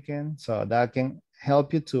on the weekend? So that can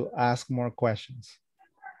help you to ask more questions.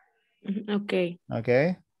 Okay.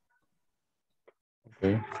 Okay.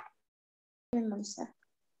 Okay.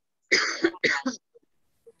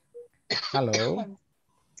 Hello.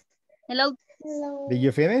 Hello. Hello. Did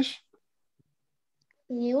you finish?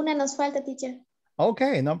 Y una nos falta, teacher.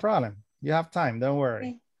 Okay, no problem. You have time, don't worry.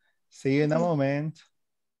 Okay. See you in a moment.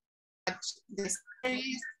 Watch the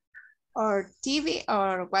series or TV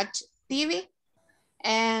or watch TV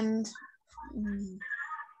and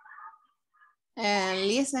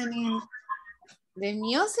listening the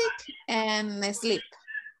music and sleep.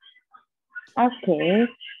 Okay.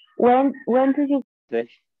 When do you?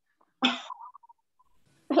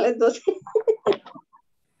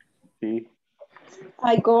 Sí.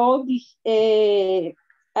 I go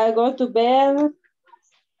to bed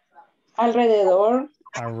alrededor.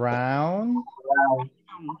 Around.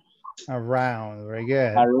 Very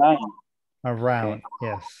good. Around,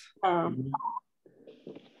 yes.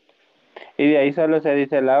 Y de ahí solo se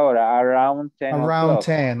dice la hora, around 10 Around o'clock.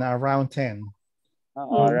 10, around 10.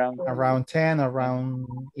 Around 10, around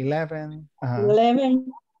 11.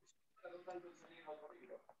 11.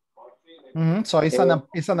 So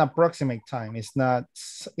it's an approximate time. It's not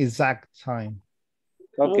exact time.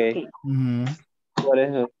 Okay. Por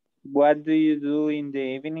eso, what do you do in the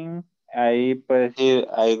evening? Ahí puede decir,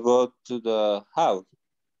 I go to the house.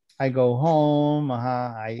 I go home.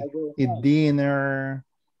 I eat dinner.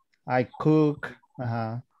 I cook.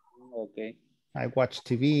 Okay. I watch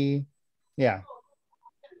TV. Yeah.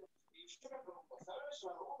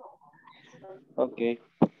 Okay.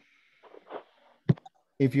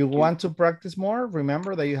 If you want to practice more,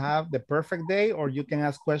 remember that you have the perfect day, or you can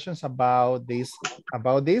ask questions about this,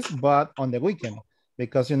 but on the weekend,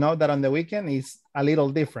 because you know that on the weekend is a little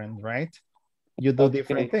different, right? You do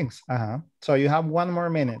different things. So you have 1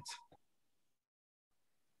 more minute.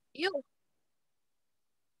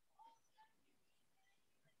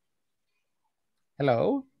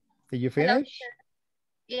 Hello, did you finish?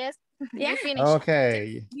 Yes. Yeah. Finished.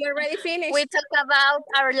 Okay. You already finished. We talk about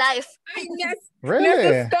our life. Yes.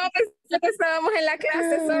 Really? Estábamos en la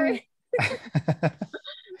clase, sorry.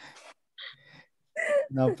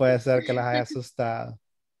 No puede ser que las haya asustado.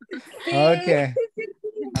 Okay.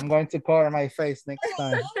 I'm going to cover my face next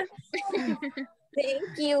time.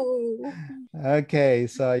 Thank you. Okay,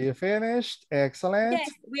 so you finished. Excellent. Yes,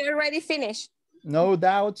 we already finished. No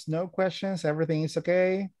doubts, no questions. Everything is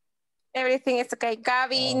okay. Everything is okay.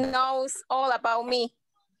 Gabby knows all about me.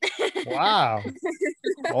 Wow.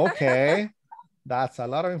 Okay. That's a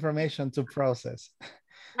lot of information to process.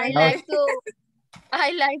 I like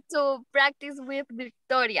to practice with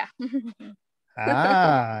Victoria.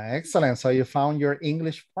 Excellent. So you found your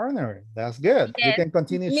English partner. That's good. Yes. You can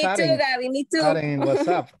continue Me chatting. too, Gabby. Me too. Chatting in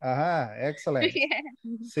WhatsApp. Excellent. Yeah.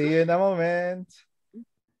 See you in a moment.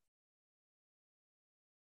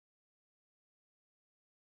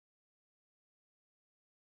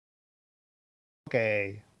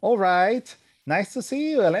 Okay. All right. Nice to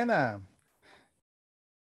see you, Elena.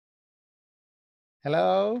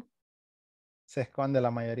 Hello. Se esconde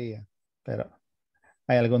la mayoría, pero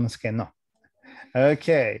hay algunos que no.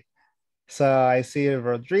 Okay. So I see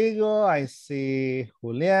Rodrigo, I see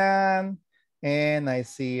Julian, and I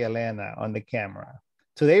see Elena on the camera.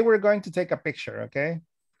 Today we're going to take a picture, okay?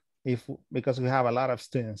 Because we have a lot of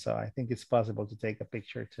students, so I think it's possible to take a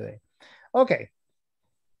picture today. Okay.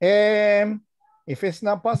 If it's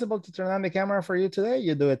not possible to turn on the camera for you today,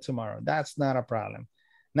 you do it tomorrow. That's not a problem.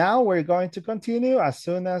 Now we're going to continue as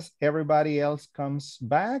soon as everybody else comes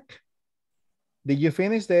back. Did you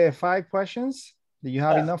finish the 5 questions? Did you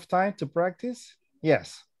have enough time to practice?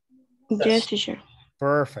 Yes. Yes, teacher.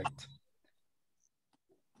 Perfect.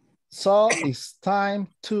 So it's time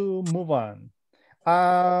to move on.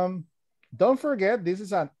 Don't forget, this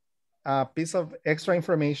is a piece of extra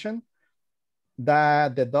information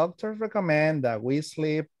that the doctors recommend that we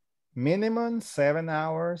sleep minimum 7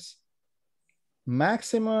 hours,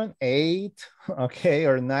 maximum 8, okay,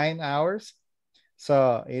 or 9 hours.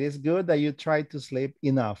 So it is good that you try to sleep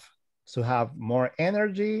enough to have more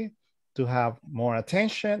energy, to have more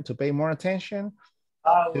attention, to pay more attention,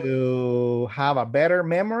 to have a better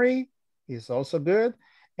memory is also good,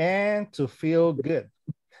 and to feel good.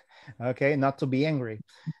 Okay, not to be angry.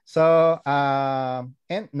 So,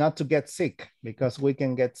 and not to get sick, because we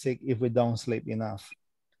can get sick if we don't sleep enough.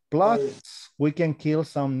 Plus, we can kill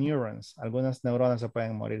some neurons. Algunas neuronas se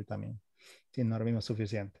pueden morir también si no dormimos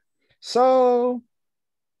suficiente. So,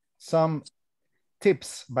 some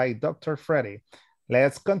tips by Dr. Freddy.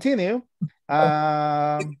 Let's continue.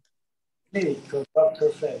 Dr.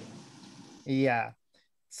 Freddy. Yeah.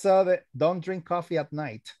 So don't drink coffee at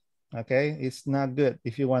night. Okay, it's not good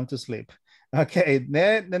if you want to sleep. Okay,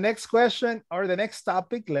 the next question or the next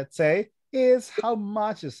topic, let's say, is how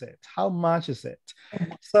much is it? How much is it?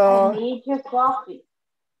 So I need your coffee.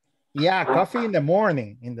 yeah, coffee in the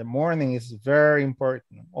morning. In the morning is very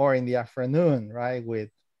important, or in the afternoon, right? With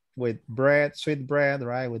bread, sweet bread,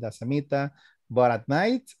 right? With a semita. But at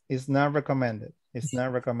night, it's not recommended. It's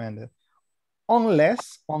not recommended.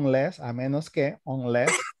 Unless, a menos que,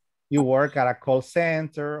 unless you work at a call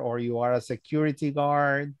center, or you are a security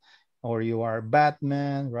guard, or you are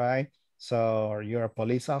Batman, right? So, or you're a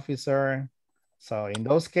police officer. So in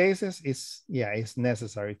those cases, it's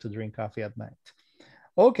necessary to drink coffee at night.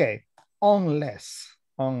 Okay, unless,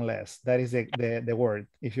 that is the word.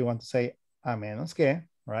 If you want to say a menos que,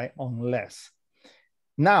 right? Unless.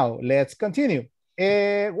 Now, let's continue.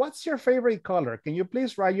 What's your favorite color? Can you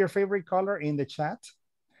please write your favorite color in the chat?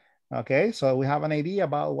 Okay, so we have an idea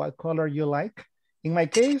about what color you like. In my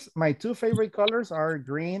case, my two favorite colors are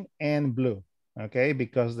green and blue, okay,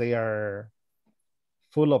 because they are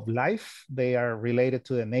full of life. They are related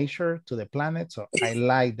to the nature, to the planet, so I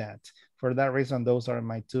like that. For that reason, those are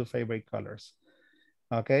my two favorite colors,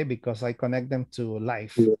 okay, because I connect them to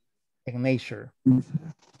life and nature.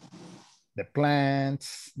 The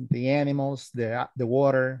plants, the animals, the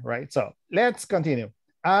water, right? So let's continue.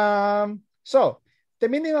 So the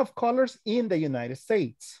meaning of colors in the United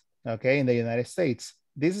States, okay, in the United States.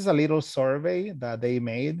 This is a little survey that they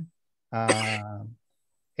made.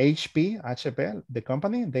 HP, the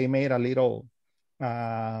company, they made a little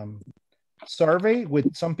survey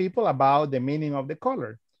with some people about the meaning of the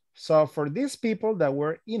color. So for these people that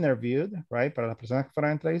were interviewed, right, para las personas que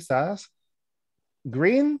fueron entrevistadas,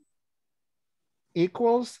 green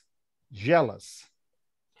equals jealous.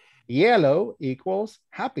 Yellow equals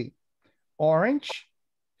happy. Orange,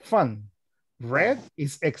 fun. Red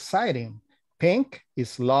is exciting. Pink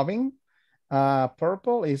is loving.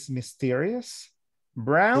 Purple is mysterious.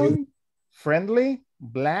 Brown, friendly.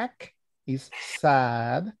 Black is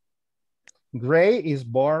sad. Gray is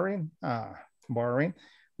boring. Boring.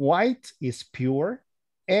 White is pure.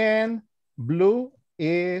 And blue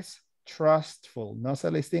is trustful. No se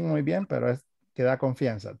distingue muy bien, pero es que da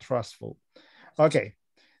confianza. Trustful. Okay.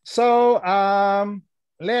 So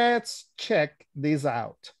let's check this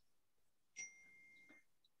out.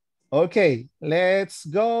 Okay, let's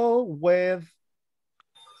go with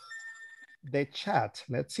the chat.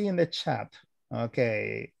 Let's see in the chat.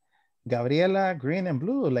 Okay, Gabriela, green and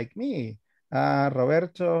blue, like me.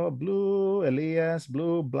 Roberto, blue. Elias,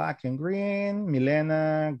 blue, black and green.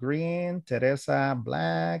 Milena, green. Teresa,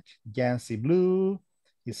 black. Yancy, blue.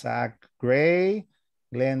 Isaac, gray.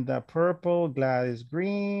 Glenda, purple. Gladys,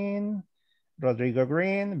 green. Rodrigo,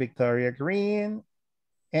 green. Victoria, green.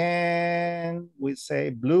 And we say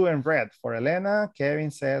blue and red for Elena.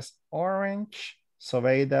 Kevin says orange.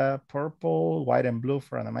 Sobeida, purple. White and blue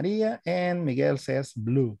for Ana Maria. And Miguel says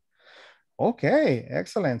blue. Okay,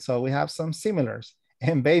 excellent. So we have some similars.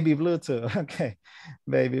 And baby blue too. Okay,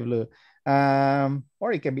 baby blue.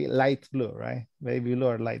 Or it can be light blue, right? Baby blue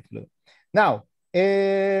or light blue. Now,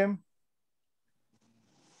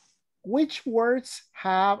 which words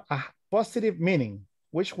have a positive meaning?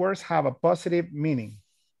 Which words have a positive meaning?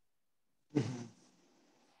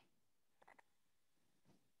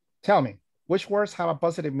 Tell me, which words have a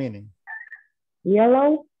positive meaning?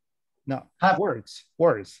 Yellow? No, words.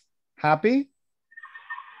 Happy?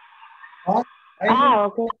 Okay.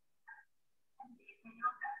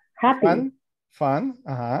 Happy. Fun,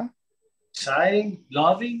 Exciting,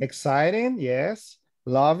 loving. Exciting, yes.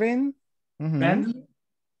 Loving. Friendly.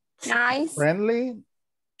 Nice. Friendly.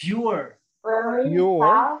 Pure.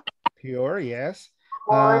 Pure, yes.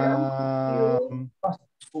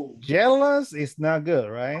 Jealous is not good,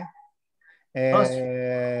 right?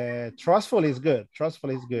 Trustful is good. Trustful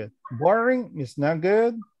is good. Boring is not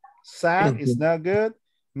good. Sad is not good.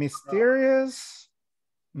 Mysterious.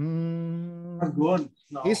 Good.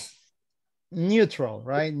 No. Is neutral,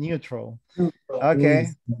 right? Neutral. Okay.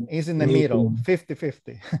 Is in the middle.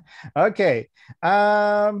 50-50. Okay.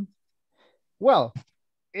 Well,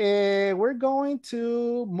 we're going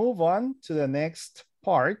to move on to the next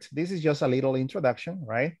part. This is just a little introduction,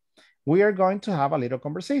 right? We are going to have a little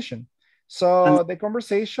conversation. So the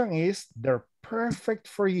conversation is, they're perfect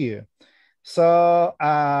for you. So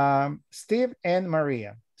Steve and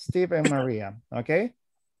Maria, okay?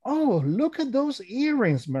 Oh, look at those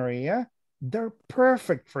earrings, Maria. They're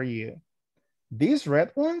perfect for you. These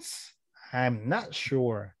red ones, I'm not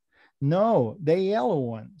sure. No, the yellow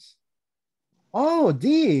ones. Oh,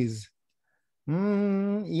 these.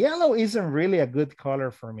 Yellow isn't really a good color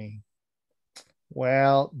for me.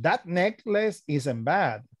 Well, that necklace isn't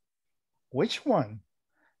bad. Which one?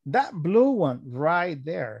 That blue one right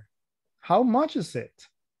there. How much is it?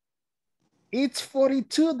 It's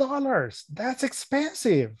 $42. That's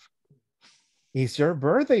expensive. It's your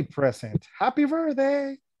birthday present. Happy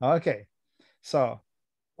birthday. Okay. So,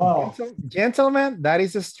 gentlemen, that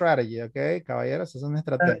is a strategy, okay? Caballeros, es una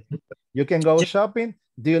estrategia. You can go shopping.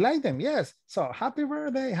 Do you like them? Yes. So, happy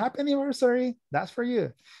birthday, happy anniversary. That's for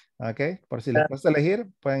you. Okay. Por si les cuesta elegir,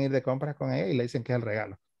 pueden ir de compras con ella y le dicen que es el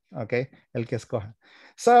regalo. Okay. El que escoja.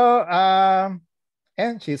 So,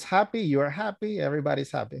 and she's happy. You're happy.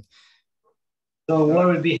 Everybody's happy. So, what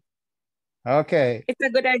would be? Okay. It's a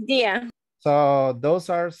good idea. So those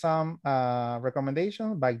are some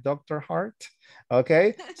recommendations by Dr. Hart.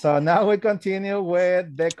 Okay, so now we continue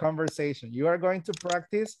with the conversation. You are going to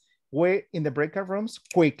practice in the breakout rooms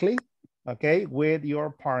quickly, okay, with your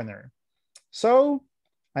partner. So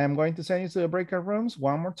I am going to send you to the breakout rooms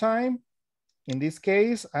one more time. In this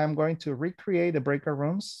case, I'm going to recreate the breakout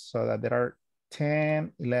rooms so that there are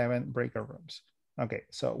 10, 11 breakout rooms. Okay,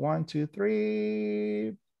 so 1, 2,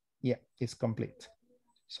 3. Yeah, it's complete.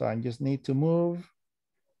 So I just need to move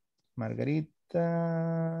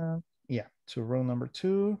Margarita, yeah, to room number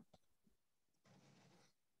 2.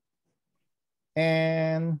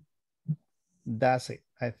 And that's it,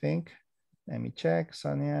 I think. Let me check.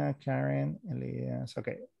 Sonia, Karen, Elias.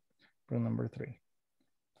 Okay, room number 3.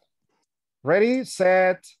 Ready,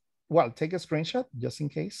 set. Well, take a screenshot just in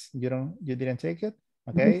case you didn't take it.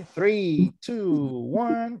 Okay, 3, 2,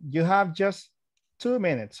 1. You have just 2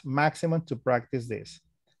 minutes maximum to practice this.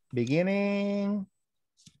 Beginning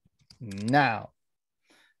now.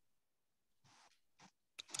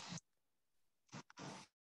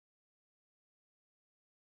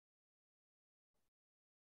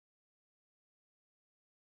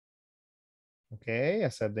 Okay,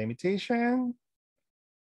 accept the invitation.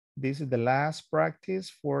 This is the last practice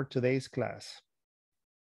for today's class.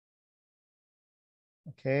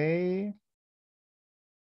 Okay.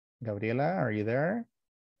 Gabriela, are you there?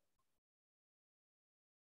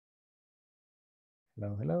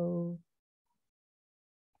 Hello, hello.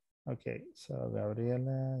 Okay, so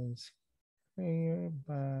Gabriela is here,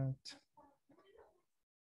 but...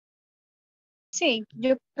 Sí,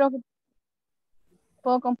 yo creo que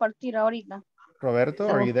puedo compartir ahorita. Roberto,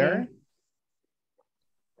 are you there?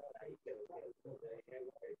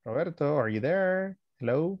 Roberto, are you there?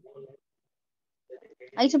 Hello.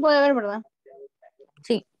 Ahí se puede ver, ¿verdad?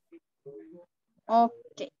 Sí. Ok.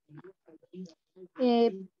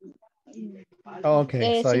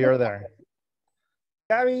 Okay, so sí, you're there.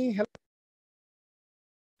 Gabby, hello.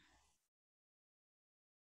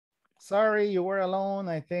 Sorry, you were alone.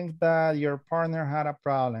 I think that your partner had a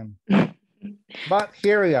problem. But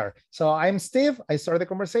here we are. So I'm Steve. I start the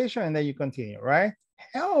conversation and then you continue, right?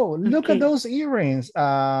 Oh, look at those earrings,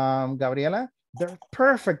 Gabriela. They're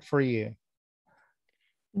perfect for you.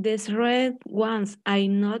 These red ones,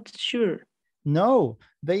 I'm not sure. No,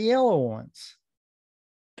 the yellow ones.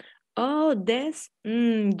 Oh, this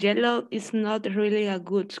yellow is not really a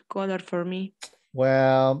good color for me.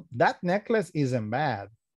 Well, that necklace isn't bad.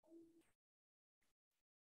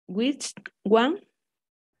 Which one?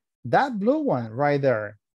 That blue one right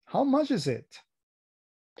there. How much is it?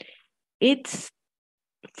 It's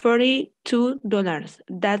 $42.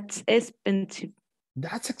 That's expensive.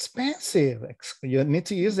 That's expensive. You need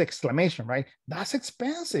to use the exclamation, right? That's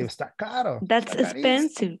expensive. Está caro. That's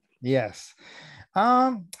expensive. Yes.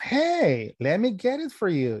 Hey, let me get it for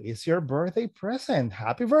you. It's your birthday present.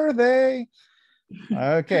 Happy birthday.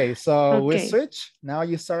 Okay, so we switch. Now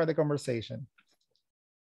you start the conversation.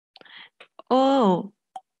 Oh,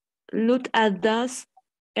 look at those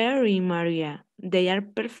earrings, Maria. They are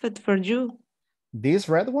perfect for you. These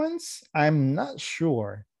red ones? I'm not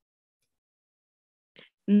sure.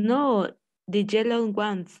 No, the yellow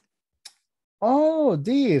ones. Oh,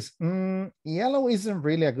 this. Yellow isn't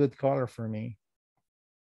really a good color for me.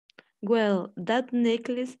 Well, that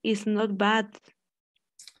necklace is not bad.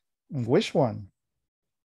 Which one?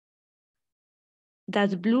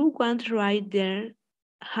 That blue one right there,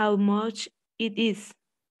 how much it is?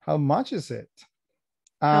 How much is it?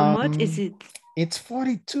 How much is it? It's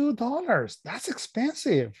 $42. That's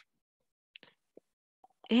expensive.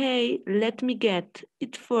 Hey, let me get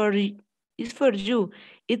it for you.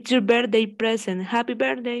 It's your birthday present. Happy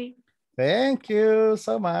birthday. Thank you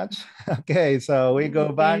so much. Okay, so we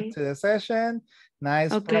go back to the session.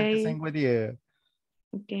 Nice practicing with you.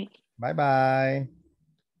 Okay. Bye-bye.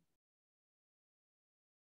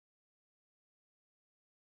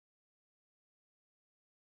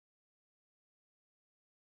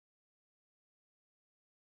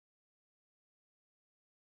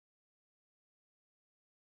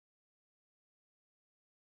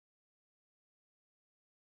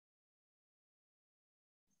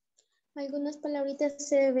 Algunas palabritas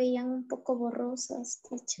se veían un poco borrosas,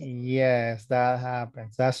 teacher. Yes, that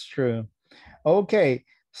happens. That's true. Okay,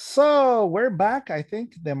 so we're back. I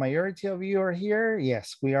think the majority of you are here.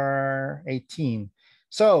 Yes, we are 18.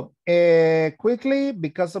 So quickly,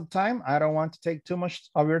 because of time, I don't want to take too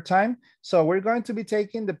much of your time. So we're going to be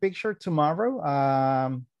taking the picture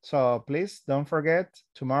tomorrow. So please don't forget,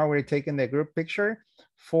 tomorrow we're taking the group picture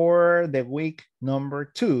for the week number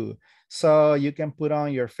 2. So you can put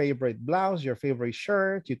on your favorite blouse, your favorite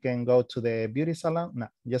shirt. You can go to the beauty salon. No,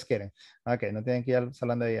 just kidding. Okay, no tienen que ir al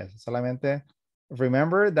salón de belleza. Solamente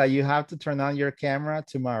remember that you have to turn on your camera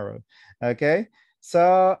tomorrow. Okay,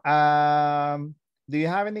 so do you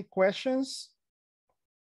have any questions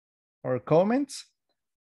or comments?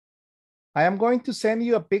 I am going to send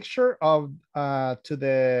you a picture of to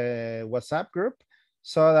the WhatsApp group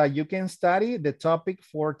so that you can study the topic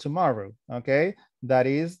for tomorrow. Okay, that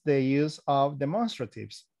is the use of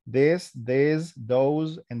demonstratives. This,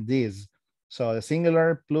 those, and these. So the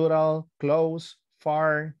singular, plural, close,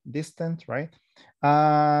 far, distant, right?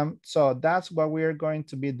 So that's what we're going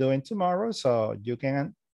to be doing tomorrow. So you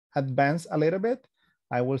can advance a little bit.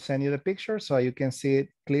 I will send you the picture so you can see it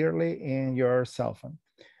clearly in your cell phone.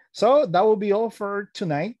 So that will be all for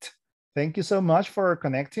tonight. Thank you so much for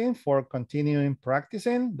connecting, for continuing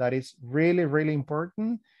practicing. That is really, really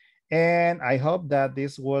important. And I hope that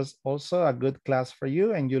this was also a good class for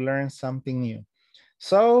you and you learned something new.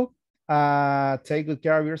 So take good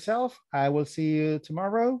care of yourself. I will see you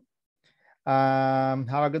tomorrow. Have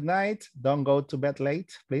a good night. Don't go to bed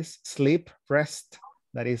late. Please sleep, rest.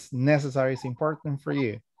 That is necessary. It's important for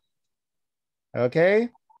you. Okay.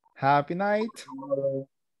 Happy night.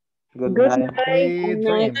 Good Good night. night. Sweet Good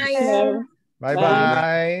night. dreams.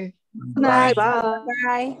 Bye-bye. Bye.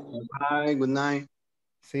 Bye. Bye. Good night.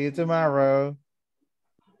 See you tomorrow.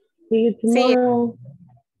 See you See you. tomorrow.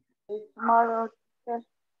 Tomorrow.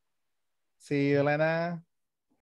 See you, Elena.